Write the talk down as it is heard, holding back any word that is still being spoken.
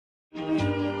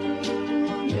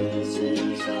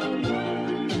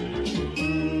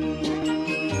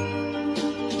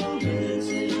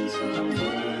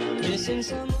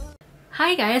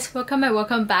Hi guys,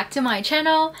 welcome back to my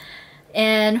channel,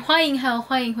 and 欢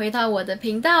迎回到我的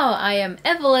频道. I am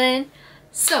Evelyn.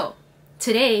 So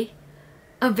today,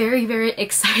 a very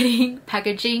exciting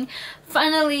packaging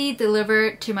finally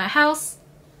delivered to my house.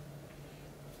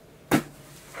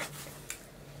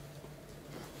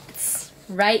 It's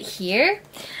right here.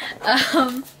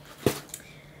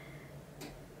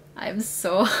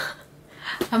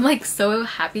 I'm like so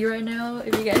happy right now,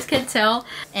 if you guys can tell.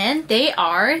 And they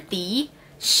are the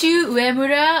SHU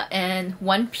UEMURA and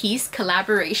One Piece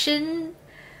collaboration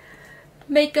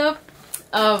makeup.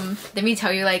 Let me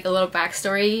tell you like a little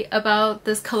backstory about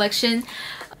this collection.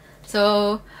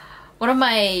 So one of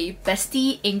my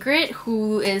bestie, Ingrid,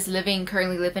 who is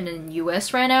currently living in the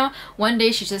US right now, one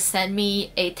day she just sent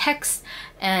me a text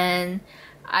and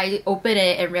I opened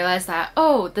it and realized that,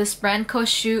 oh, this brand called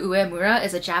SHU UEMURA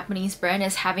is a Japanese brand,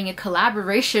 is having a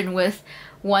collaboration with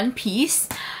One Piece,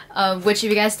 which if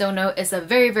you guys don't know is a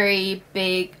very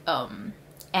big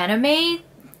anime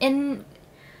in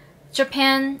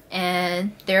Japan,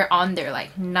 and they're on their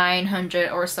like 900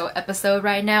 or so episode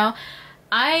right now.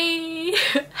 I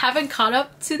haven't caught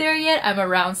up to there yet. I'm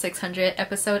around 600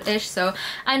 episode-ish, so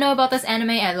I know about this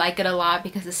anime. I like it a lot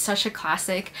because it's such a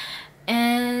classic.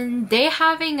 And they're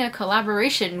having a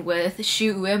collaboration with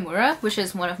SHU UEMURA, which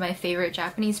is one of my favorite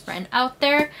Japanese brands out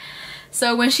there.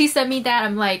 So when she sent me that,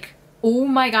 I'm like, oh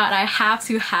my god, I have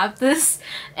to have this.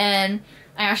 And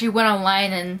I actually went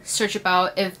online and searched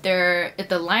about if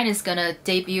the line is gonna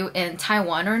debut in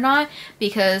Taiwan or not,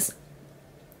 because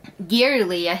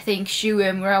yearly I think SHU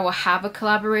UEMURA will have a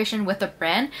collaboration with a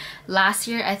brand. Last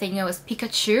year I think it was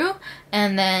Pikachu,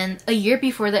 and then a year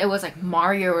before that it was like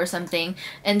Mario or something,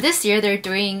 and this year they're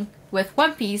doing with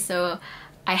One Piece, so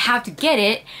I have to get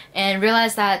it. And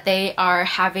realize that they are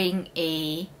having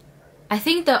I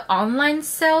think the online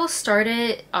sale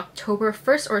started October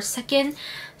 1st or 2nd,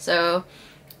 so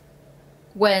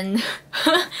when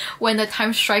the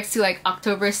time strikes to like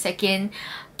October 2nd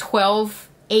 12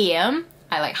 a.m.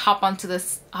 I like hop onto the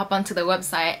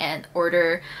website and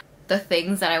order the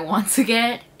things that I want to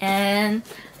get, and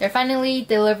they're finally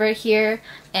delivered here.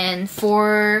 And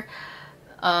for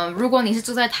如果你是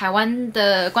住在台湾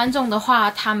的观众的话，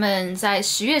他们在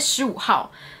10月15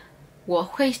号，我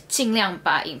会尽量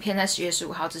把影片在10月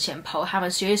15号之前 po。他们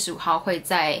10月15号会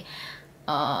在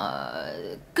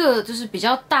就是比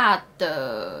较大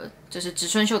的就是植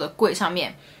村秀的柜上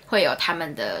面会有他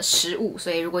们的实物，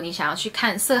所以如果你想要去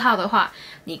看色号的话，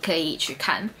你可以去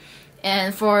看。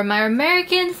And for my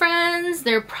American friends,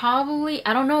 they're probably,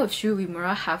 I don't know if SHU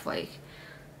UEMURA have like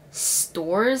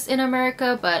stores in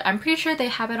America, but I'm pretty sure they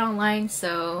have it online,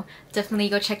 so definitely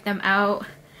go check them out.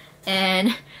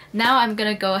 And now I'm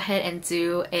gonna go ahead and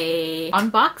do a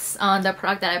unbox on the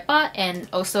product that I bought, and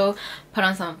also put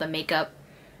on some of the makeup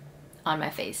on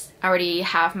my face. I already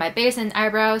have my base and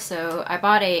eyebrow, so I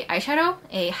bought a eyeshadow,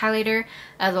 a highlighter,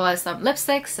 as well as some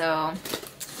lipstick. So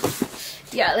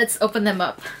yeah, let's open them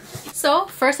up. So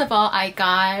first of all, I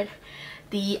got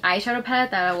the eyeshadow palette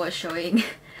that I was showing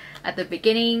at the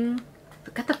beginning.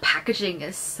 Look at the packaging,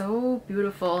 it's so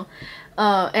beautiful.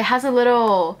 It has a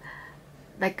little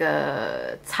like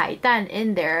a 彩蛋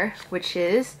in there, which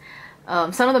is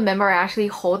some of the members are actually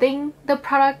holding the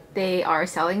product they are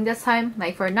selling this time.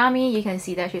 Like for Nami, you can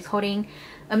see that she's holding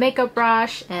a makeup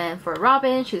brush, and for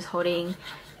Robin, she's holding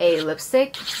a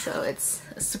lipstick. So it's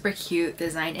a super cute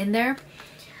design in there.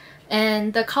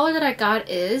 And the color that I got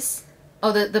is,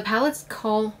 the palette's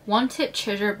called Wanted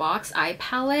Treasure Box Eye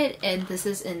Palette, and this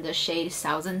is in the shade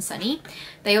Thousand Sunny.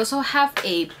 They also have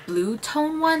a blue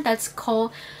tone one that's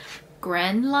called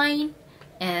Grand Line,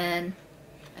 and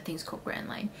I think it's called Grand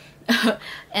Line.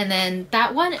 And then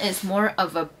that one is more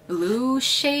of a blue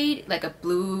shade, like a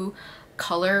blue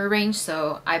color range,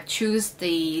 so I've choose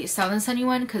the Thousand Sunny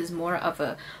one because it's more of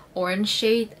a orange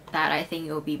shade that I think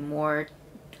it will be more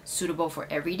suitable for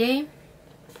everyday.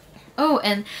 Oh,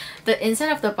 and the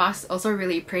inside of the box is also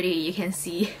really pretty. You can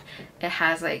see it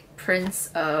has like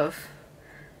prints of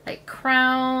like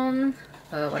crown,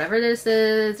 whatever this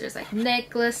is. There's like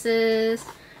necklaces,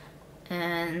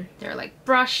 and there are like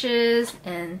brushes,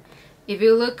 and if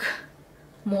you look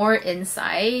more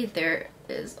inside, there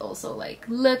is also like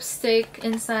lipstick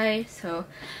inside. So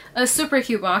a super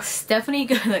cute box. Definitely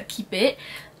gonna keep it.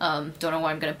 Don't know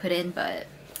what I'm gonna put in, but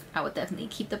I would definitely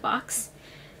keep the box.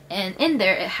 And in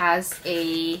there it has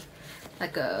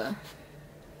like a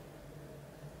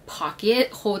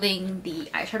pocket holding the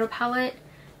eyeshadow palette.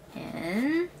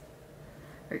 And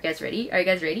are you guys ready? Are you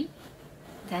guys ready?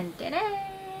 Dun, dun, dun.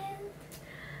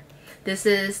 This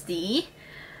is the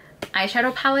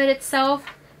eyeshadow palette itself.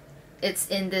 It's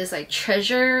in this like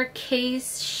treasure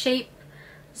case shape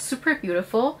super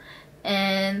beautiful.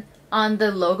 And on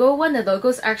the logo one, the logo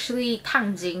is actually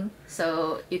烫金,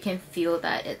 so you can feel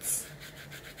that it's,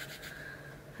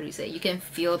 what do you say? You can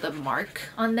feel the mark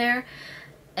on there.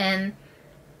 And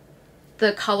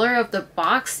the color of the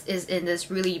box is in this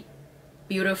really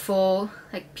beautiful,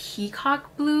 like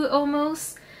peacock blue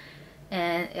almost,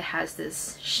 and it has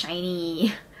this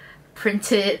shiny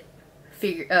printed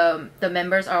figure. The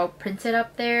members are all printed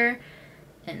up there,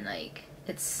 and like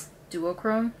it's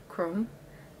duochrome.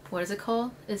 What is it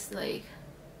called? It's like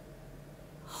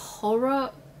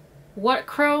horror. What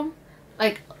chrome?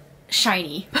 Like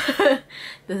shiny.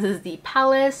 This is the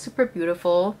palette, super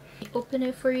beautiful. Open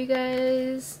it for you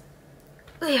guys.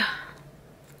 Yeah.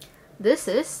 This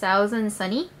is Thousand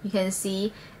Sunny. You can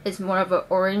see it's more of an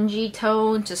orangey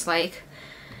tone, just like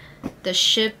the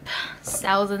ship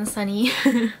Thousand Sunny.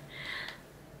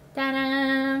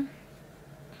 Ta-da!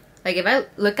 Like if I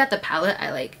look at the palette,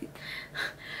 I like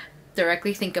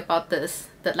directly think about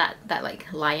that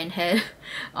like lion head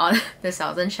on the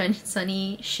Thousand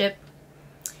Sunny ship.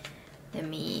 Let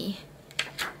me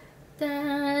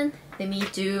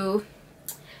do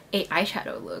a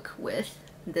eyeshadow look with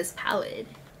this palette.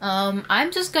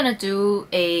 I'm just gonna do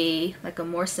a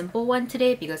more simple one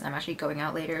today because I'm actually going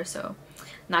out later, so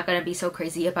not gonna be so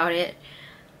crazy about it.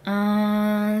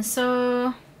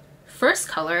 So first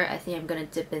color, I think I'm gonna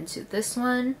dip into this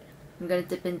one. I'm gonna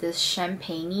dip in this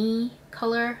champagne-y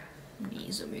color. Let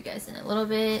me zoom you guys in a little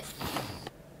bit.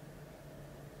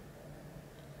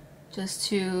 Just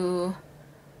to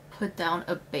put down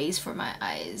a base for my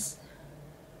eyes.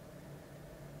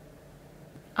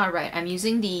 Alright, I'm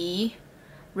using the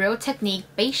Real Technique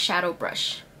Base Shadow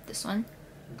Brush. This one.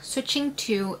 Switching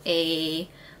to a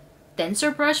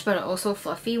denser brush, but also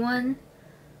fluffy one.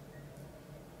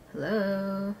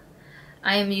 Hello.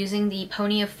 I am using the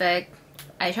Pony Effect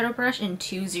eyeshadow brush in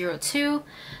 202.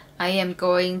 I am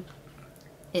going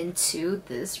into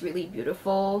this really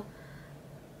beautiful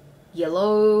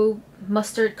yellow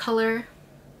mustard color,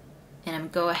 and I'm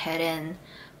go ahead and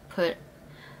put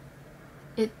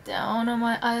it down on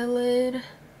my eyelid.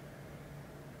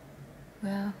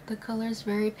 Wow, the color is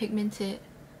very pigmented.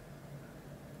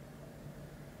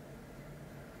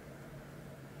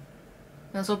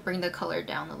 Also bring the color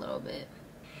down a little bit.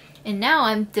 And now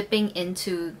I'm dipping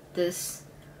into this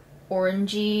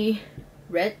orangey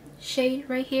red shade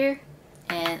right here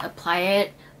and apply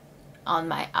it on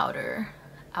my outer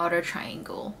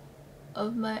triangle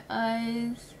of my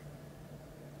eyes.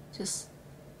 Just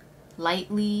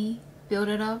lightly build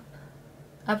it up.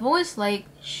 I've always liked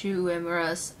SHU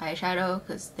UEMURA's eyeshadow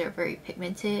because they're very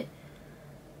pigmented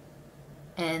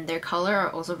and their color are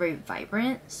also very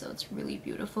vibrant, so it's really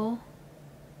beautiful.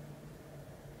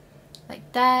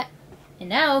 Like that. And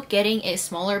now getting a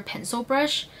smaller pencil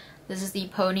brush. This is the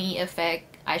Pony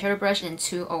Effect eyeshadow brush in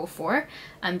 204.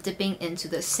 I'm dipping into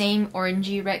the same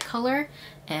orangey red color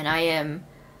and I am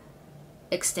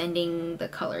extending the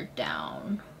color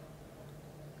down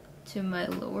to my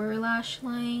lower lash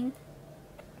line.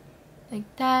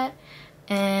 Like that.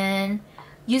 And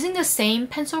using the same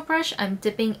pencil brush, I'm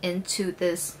dipping into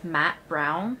this matte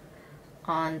brown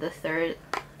on the third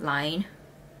line.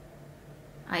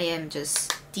 I am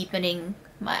just deepening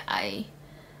my eye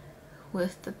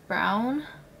with the brown.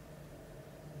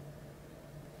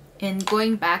 And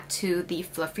going back to the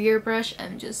fluffier brush,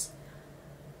 I'm just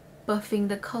buffing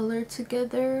the color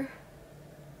together.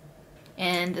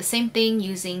 And the same thing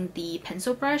using the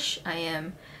pencil brush, I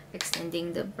am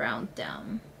extending the brown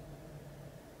down.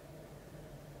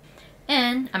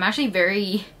 And I actually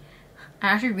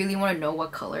really want to know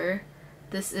what color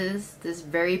this is. This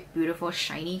very beautiful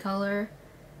shiny color.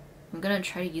 I'm gonna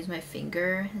try to use my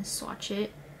finger and swatch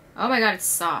it. Oh my god, it's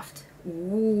soft.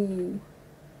 Ooh.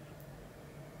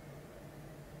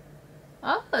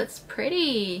 Oh, it's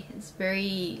pretty. It's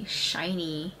very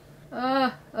shiny.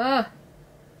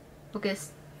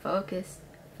 Focus, focus,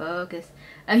 focus.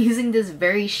 I'm using this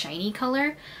very shiny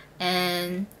color,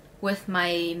 and with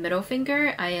my middle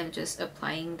finger, I am just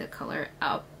applying the color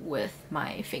up with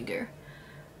my finger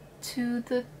to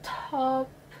the top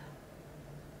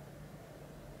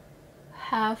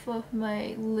half of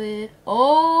my lid.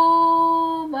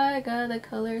 Oh my god, the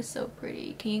color is so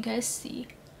pretty. Can you guys see?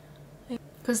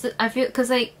 Cause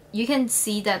like you can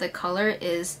see that the color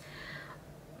is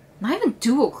not even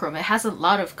duochrome. It has a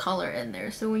lot of color in there.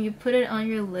 So when you put it on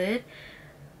your lid,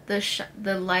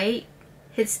 the light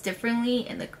hits differently,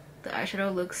 and the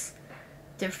eyeshadow looks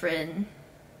different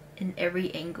in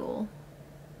every angle.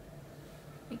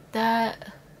 Like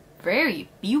that. Very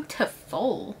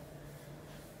beautiful.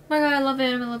 Oh my god, I love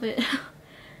it. I love it.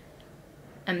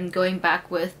 I'm going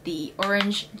back with the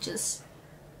orange, just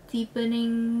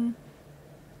deepening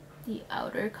the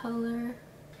outer color.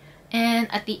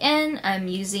 And at the end, I'm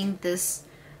using this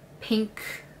pink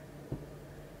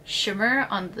shimmer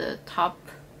on the top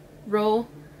row. Oh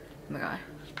my god.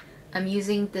 I'm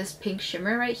using this pink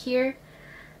shimmer right here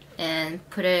and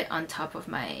put it on top of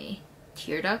my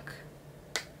tear duct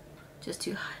just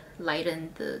to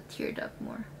lighten the tear duct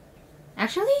more.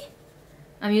 Actually,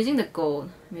 I'm using the gold.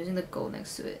 I'm using the gold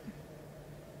next to it.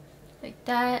 Like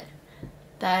that.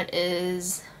 That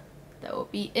will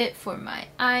be it for my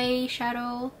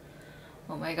eyeshadow.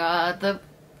 Oh my god,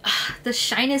 the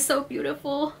shine is so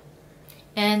beautiful.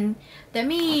 And let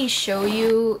me show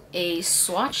you a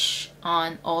swatch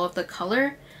on all of the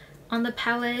color on the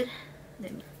palette.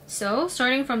 So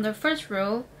starting from the first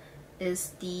row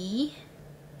is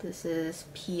this is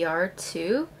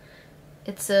PR2.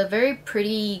 It's a very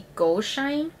pretty gold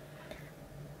shine.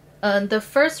 The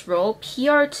first row,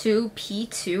 PR2,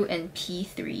 P2, and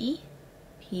P3.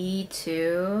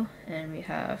 P2, and we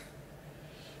have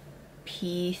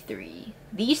P3.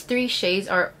 These three shades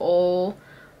are all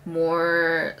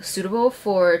more suitable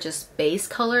for just base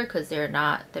color because they don't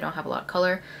have a lot of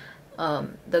color.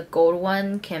 The gold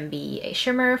one can be a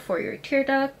shimmer for your tear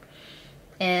duct.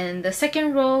 And the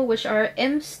second row, which are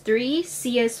M3,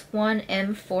 CS1,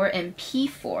 M4, and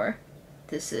P4.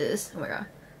 This is, oh my god,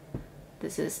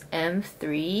 this is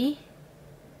M3.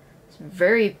 It's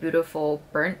very beautiful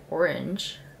burnt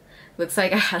orange. Looks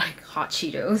like I had like hot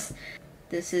Cheetos.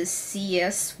 This is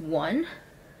CS1.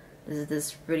 This is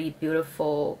this really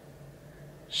beautiful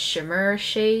shimmer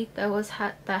shade that was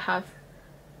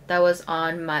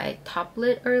on my top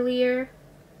lid earlier.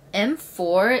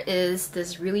 M4 is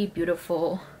this really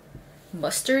beautiful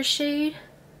mustard shade.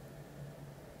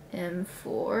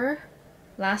 M4.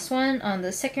 Last one on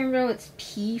the second row, it's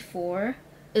P4.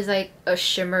 Is like a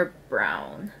shimmer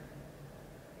brown.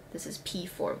 This is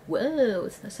P4. Whoa,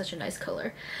 it's such a nice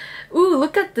color. Ooh,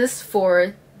 look at this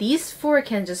 4. These 4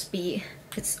 can just be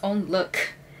its own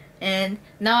look. And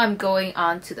now I'm going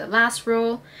on to the last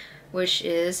row, which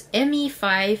is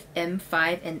ME5,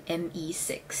 M5, and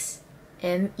ME6.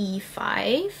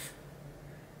 ME5.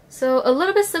 So a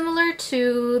little bit similar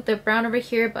to the brown over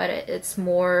here, but it's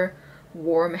more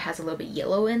warm. It has a little bit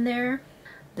yellow in there.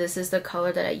 This is the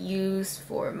color that I use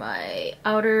for my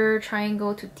outer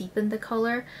triangle to deepen the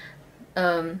color.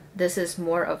 This is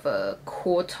more of a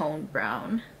cool tone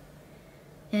brown.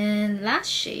 And last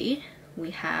shade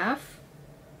we have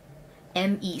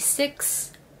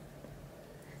ME6.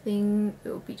 I think it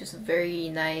will be just a very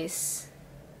nice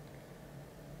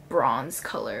bronze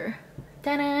color.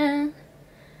 Ta-da!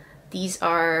 These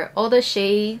are all the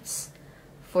shades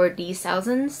for the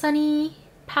Thousand Sunny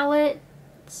palette.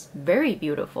 It's very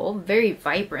beautiful, very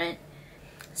vibrant.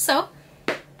 So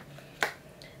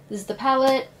this is the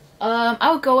palette.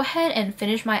 I'll go ahead and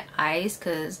finish my eyes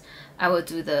because I will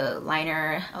do the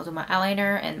liner, I'll do my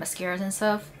eyeliner and mascaras and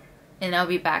stuff, and I'll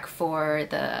be back for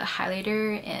the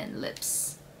highlighter and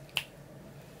lips.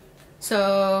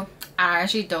 So I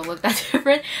actually don't look that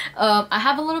different. I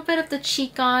have a little bit of the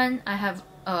cheek on. I have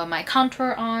my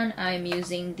contour on. I'm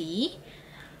using the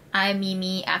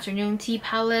iMimi Afternoon Tea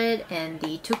palette and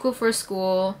the Too Cool for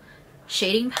School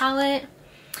shading palette.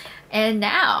 And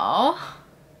now,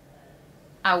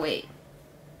 wait.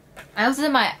 I also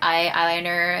did my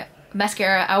eyeliner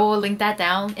mascara. I will link that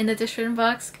down in the description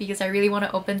box because I really want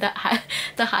to open the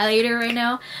highlighter right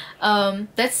now.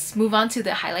 Let's move on to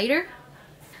the highlighter.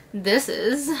 This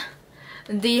is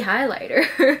the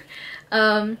highlighter.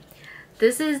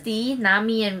 This is the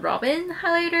Nami and Robin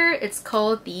highlighter. It's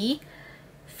called the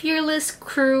Fearless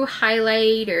Crew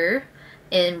highlighter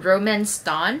in Romance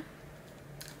Dawn.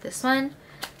 This one.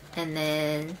 And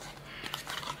then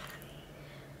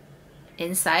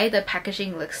inside, the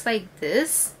packaging looks like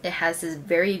this. It has this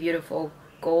very beautiful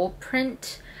gold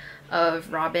print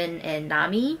of Robin and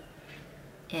Nami.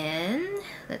 And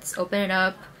let's open it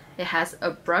up. It has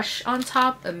a brush on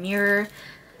top, a mirror,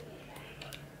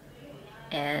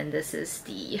 and this is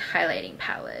the highlighting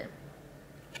palette.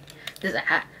 This is a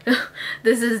hat.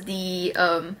 This is the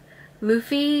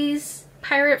Luffy's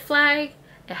pirate flag.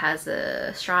 It has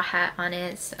a straw hat on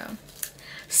it, so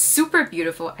super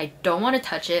beautiful. I don't want to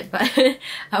touch it, but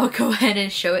I will go ahead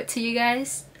and show it to you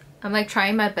guys. I'm like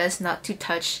trying my best not to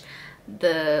touch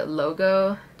the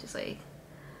logo. Just like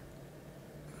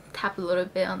tap a little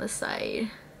bit on the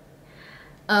side.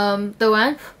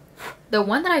 The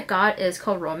one that I got is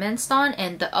called Romance Dawn,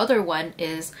 and the other one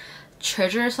is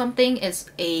Treasure something. It's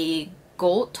a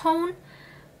gold tone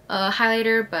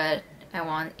highlighter, but I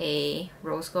want a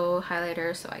rose gold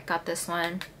highlighter, so I got this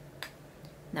one.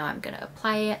 Now I'm gonna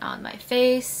apply it on my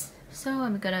face. So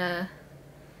I'm gonna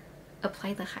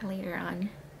apply the highlighter on.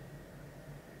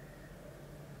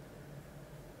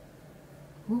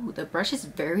 Ooh, the brush is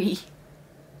very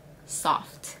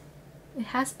soft. It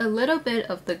has a little bit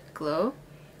of the glow,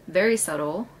 very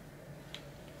subtle.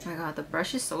 Oh my god, the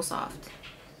brush is so soft,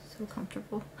 so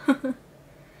comfortable.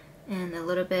 And a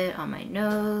little bit on my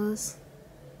nose,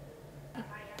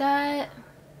 like that.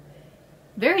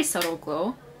 Very subtle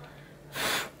glow.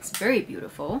 It's very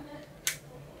beautiful.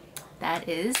 That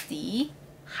is the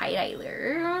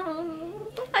highlighter.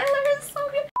 The highlighter is so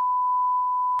good.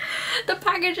 The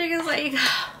packaging is like,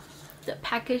 the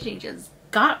packaging just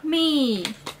got me.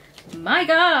 My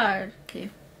god. Okay,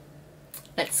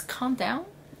 let's calm down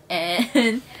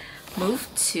and move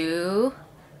to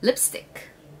lipstick.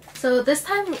 So this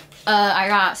time I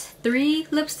got 3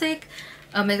 lipstick.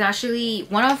 It's actually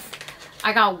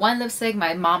I got 1 lipstick,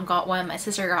 my mom got 1, my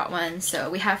sister got 1, so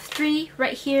we have 3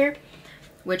 right here,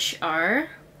 which are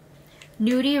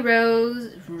Nudy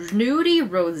Roseo,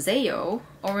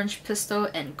 Orange Pistol,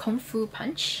 and Kung Fu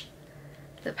Punch.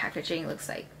 The packaging looks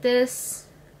like this.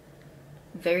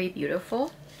 Very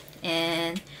beautiful.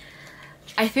 And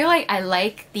I feel like I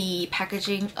like the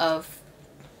packaging of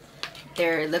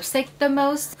their lipstick the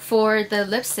most. For the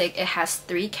lipstick, it has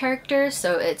 3 characters,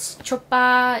 so it's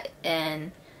Choppa,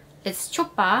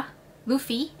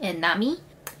 Luffy, and Nami.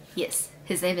 Yes,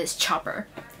 his name is Chopper.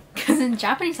 Because in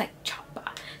Japanese, like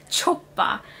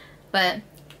Choppa. But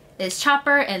it's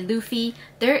Chopper and Luffy.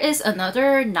 There is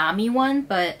another Nami one,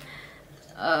 but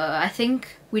I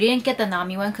think we didn't get the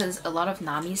Nami one because a lot of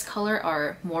Nami's color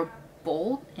are more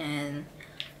bold, and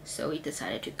so we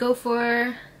decided to go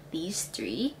for these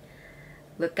 3.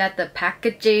 Look at the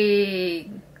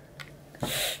packaging. Oh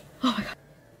my god.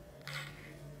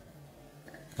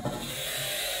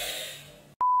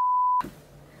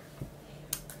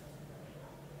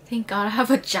 Thank god I have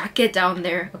a jacket down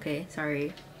there. Okay,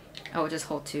 sorry. I will just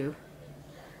hold 2.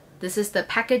 This is the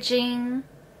packaging.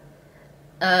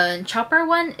 Chopper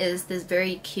one is this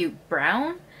very cute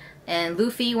brown, and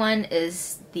Luffy one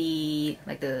is the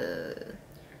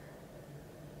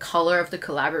color of the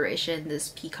collaboration,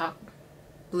 this peacock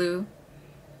blue.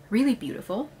 Really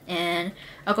beautiful. And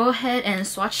I'll go ahead and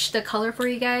swatch the color for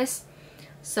you guys.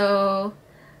 So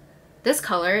this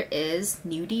color is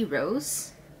Nudy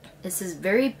Rose. It's this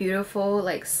very beautiful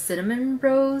like cinnamon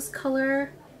rose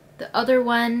color. The other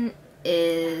one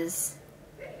is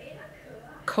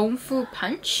Kung Fu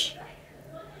Punch.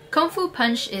 Kung Fu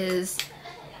Punch is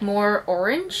more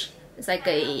orange. It's like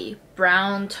a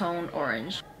brown tone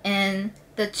orange. And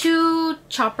the 2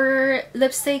 Chopper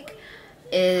lipstick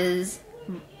is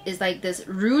like this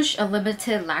Rouge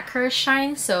Unlimited Lacquer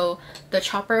shine. So the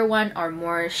Chopper one are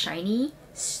more shiny,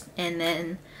 and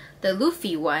then the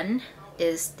Luffy one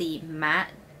is the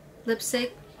matte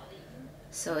lipstick,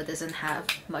 so it doesn't have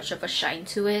much of a shine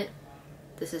to it.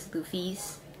 This is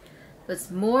Luffy's. It's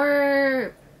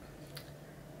more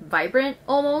vibrant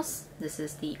almost. This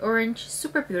is the orange,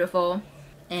 super beautiful.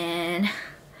 And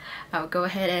I'll go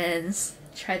ahead and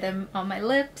try them on my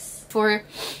lips. For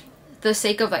the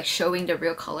sake of like showing the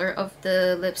real color of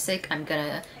the lipstick, I'm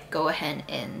gonna go ahead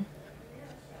and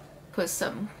put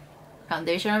some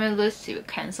foundation on my lips to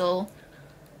cancel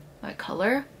my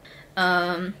color.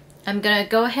 I'm gonna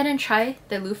go ahead and try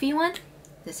the Luffy one.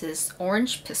 This is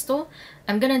Orange Pistol.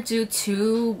 I'm gonna do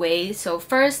 2 ways. So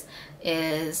first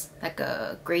is like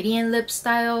a gradient lip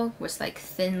style, which like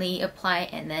thinly apply,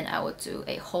 and then I will do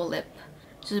a whole lip,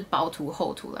 就是薄涂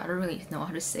厚涂. I don't really know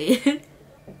how to say it.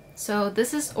 So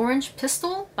this is Orange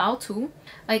Pistol 薄涂.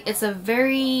 Like it's a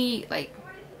very like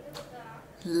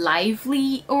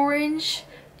lively orange,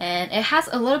 and it has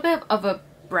a little bit of a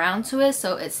brown to it,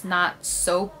 so it's not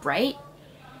so bright.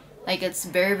 Like it's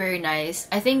very nice.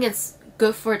 I think it's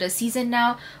good for the season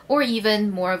now, or even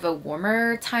more of a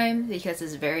warmer time, because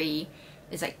it's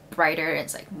like brighter.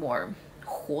 It's like more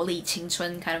活力青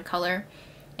春 kind of color.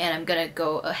 And I'm gonna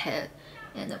go ahead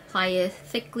and apply it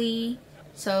thickly.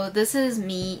 So this is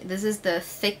the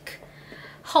thick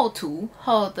厚涂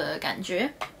厚的感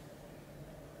觉.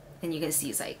 And you can see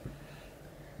it's like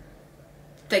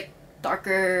thick,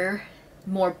 darker,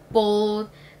 more bold,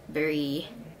 very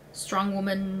strong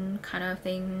woman kind of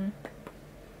thing.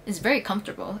 It's very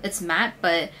comfortable. It's matte,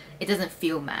 but it doesn't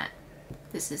feel matte.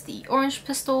 This is the Orange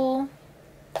Pistol,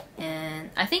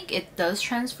 and I think it does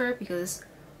transfer because,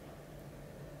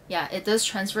 yeah, it does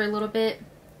transfer a little bit,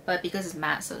 but because it's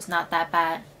matte, so it's not that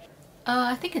bad.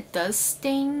 I think it does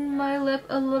stain my lip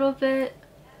a little bit.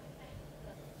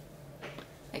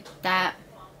 Like that.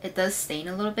 It does stain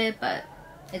a little bit, but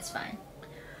it's fine.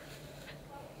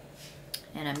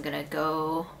 And I'm gonna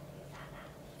go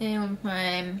in with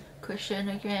my cushion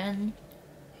again.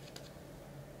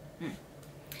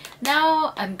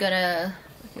 Now I'm gonna,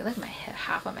 I feel like my head,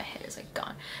 half of my head is like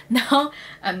gone. Now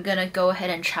I'm gonna go ahead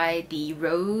and try the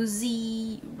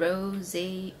Nudy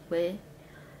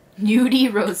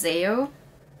Roseo.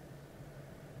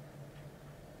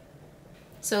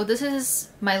 So this is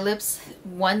my lips,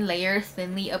 one layer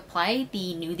thinly applied,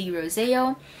 the Nudy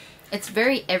Roseo. It's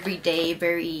very everyday,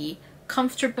 very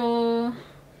comfortable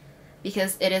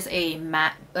because it is a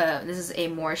matte, this is a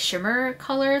more shimmer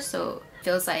color, so it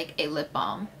feels like a lip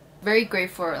balm. Very great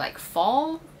for like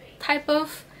fall type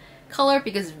of color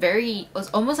because it's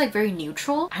almost like very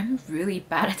neutral. I'm really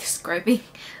bad at describing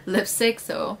lipstick,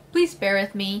 so please bear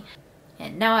with me.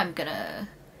 And now I'm gonna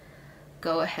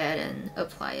go ahead and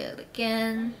apply it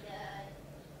again.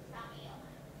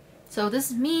 So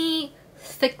this is me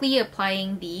thickly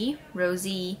applying the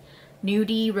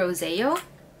Nudy Roseo.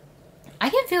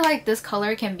 I can feel like this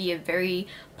color can be a very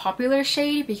popular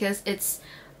shade because it's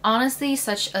honestly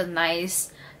such a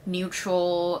nice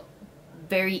neutral,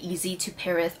 very easy to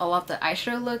pair with all of the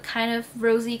eyeshadow look kind of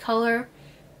rosy color.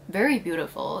 Very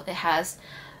beautiful.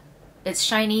 It's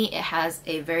shiny, it has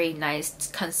a very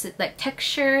nice like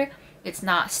texture. It's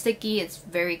not sticky, it's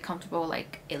very comfortable,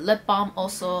 like a lip balm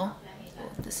also.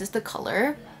 So this is the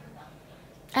color.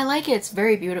 I like it, it's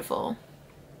very beautiful.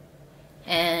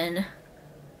 And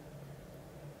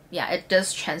yeah, it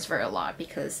does transfer a lot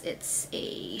because it's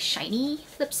a shiny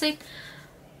lipstick.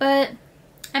 But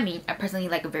I mean, I personally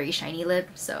like a very shiny lip,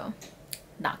 so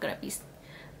not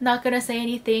gonna say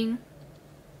anything.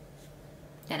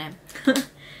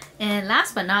 And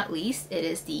last but not least, it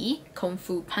is the Kung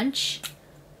Fu Punch.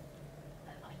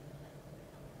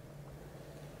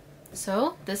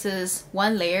 So this is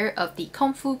one layer of the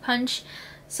Kung Fu Punch.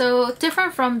 So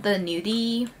different from the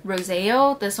Nudy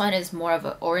Roseo, this one is more of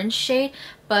an orange shade,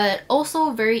 but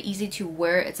also very easy to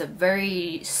wear. It's a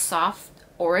very soft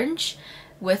orange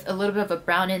with a little bit of a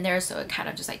brown in there, so it kind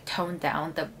of just like toned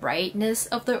down the brightness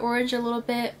of the orange a little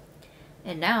bit.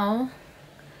 And now,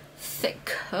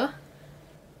 thick.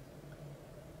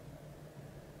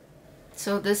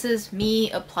 So this is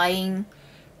me applying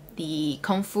the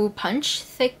Kung Fu Punch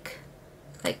thick,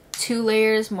 like 2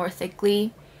 layers more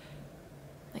thickly,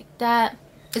 like that.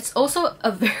 It's also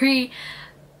a very,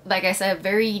 like I said,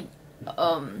 very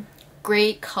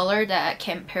great color that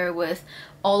can pair with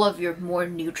all of your more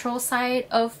neutral side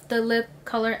of the lip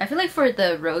color. I feel like for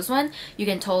the rose one, you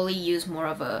can totally use more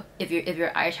of a, if your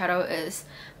eyeshadow is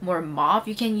more mauve,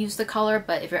 you can use the color,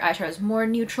 but if your eyeshadow is more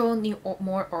neutral,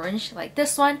 more orange like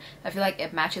this one, I feel like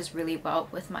it matches really well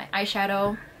with my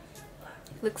eyeshadow.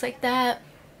 Looks like that.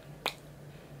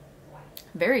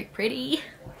 Very pretty.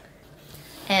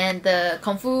 And the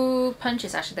Kung Fu Punch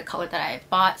is actually the color that I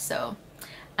bought, so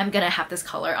I'm gonna have this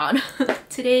color on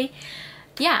today.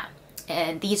 Yeah.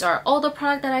 And these are all the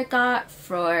product that I got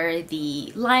for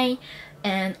the line,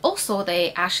 and also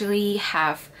they actually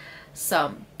have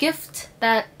some gift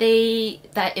that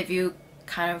if you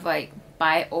kind of like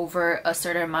buy over a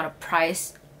certain amount of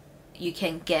price, you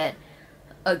can get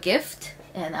a gift,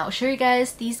 and I'll show you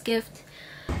guys these gifts.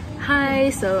 Hi,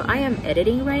 so I am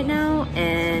editing right now,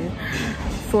 and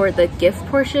for the gift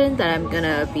portion that I'm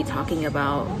gonna be talking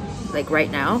about like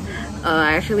right now,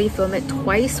 I actually filmed it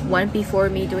twice, one before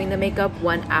me doing the makeup,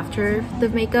 one after the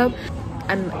makeup.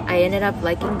 I ended up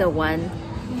liking the one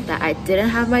that I didn't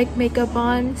have my makeup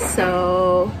on,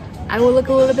 so I will look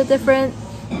a little bit different.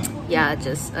 Yeah,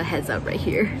 just a heads up right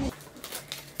here.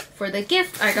 For the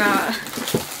gift, I got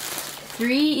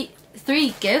three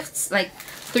gifts, like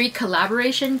 3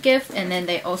 collaboration gifts, and then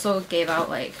they also gave out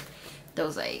like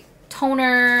those like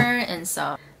toner and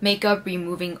some makeup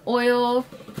removing oil,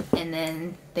 and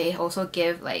then they also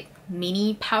give like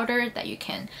mini powder that you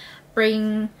can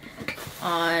bring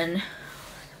on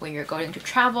when you're going to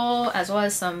travel, as well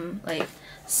as some like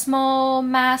small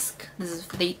mask.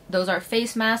 Those are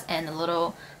face masks and a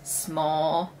little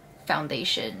small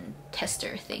foundation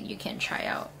tester thing you can try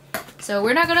out. So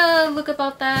we're not gonna look at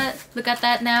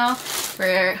that now.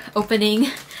 We're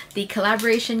opening the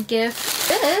collaboration gift.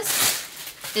 This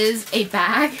is a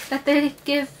bag that they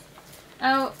give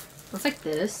out. Looks like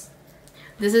this.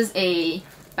 This is a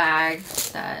bag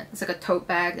that it's like a tote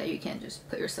bag that you can just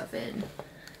put your stuff in.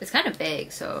 It's kind of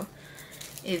big, so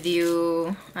if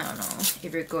you, I don't know, if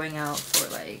you're going out for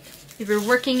like, if you're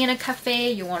working in a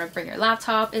cafe, you want to bring your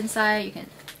laptop inside, you can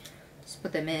just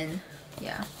put them in.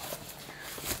 Yeah.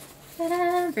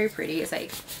 Ta-da! Very pretty. It's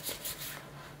like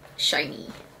shiny.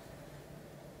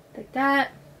 Like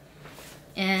that.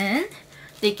 And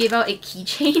they gave out a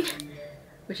keychain,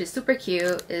 which is super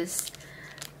cute. Is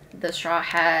the Straw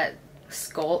Hat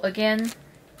skull again.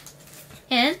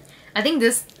 And I think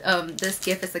this this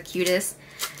gift is the cutest.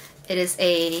 It is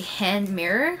a hand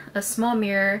mirror, a small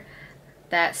mirror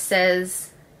that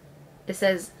says,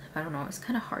 I don't know, it's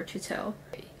kind of hard to tell.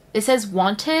 It says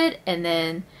wanted and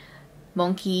then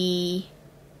Monkey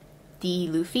D.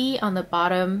 Luffy on the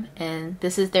bottom, and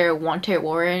this is their wanted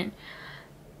warrant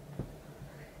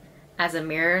as a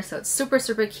mirror, so it's super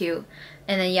cute.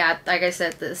 And then yeah, like I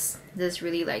said, this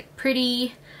really like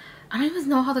pretty, I don't even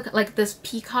know how to, like this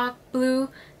peacock blue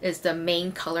is the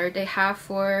main color they have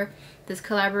for this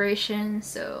collaboration,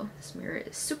 so this mirror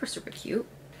is super cute.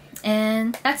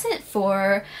 And that's it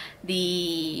for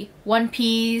the One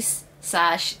Piece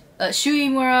slash SHU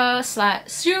UEMURA slash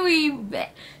SHU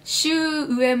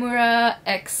UEMURA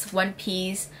x One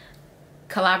Piece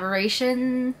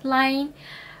collaboration line.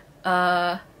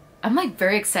 I'm like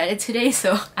very excited today,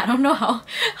 so I don't know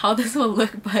how this will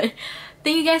look, but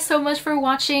thank you guys so much for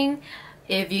watching.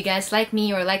 If you guys like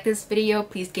me or like this video,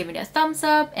 please give it a thumbs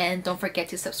up and don't forget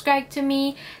to subscribe to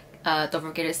me. Don't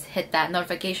forget to hit that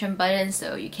notification button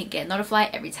so you can get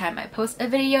notified every time I post a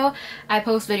video. I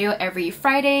post video every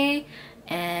Friday.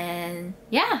 And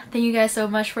yeah, thank you guys so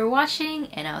much for watching,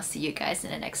 and I'll see you guys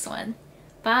in the next one.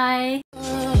 Bye!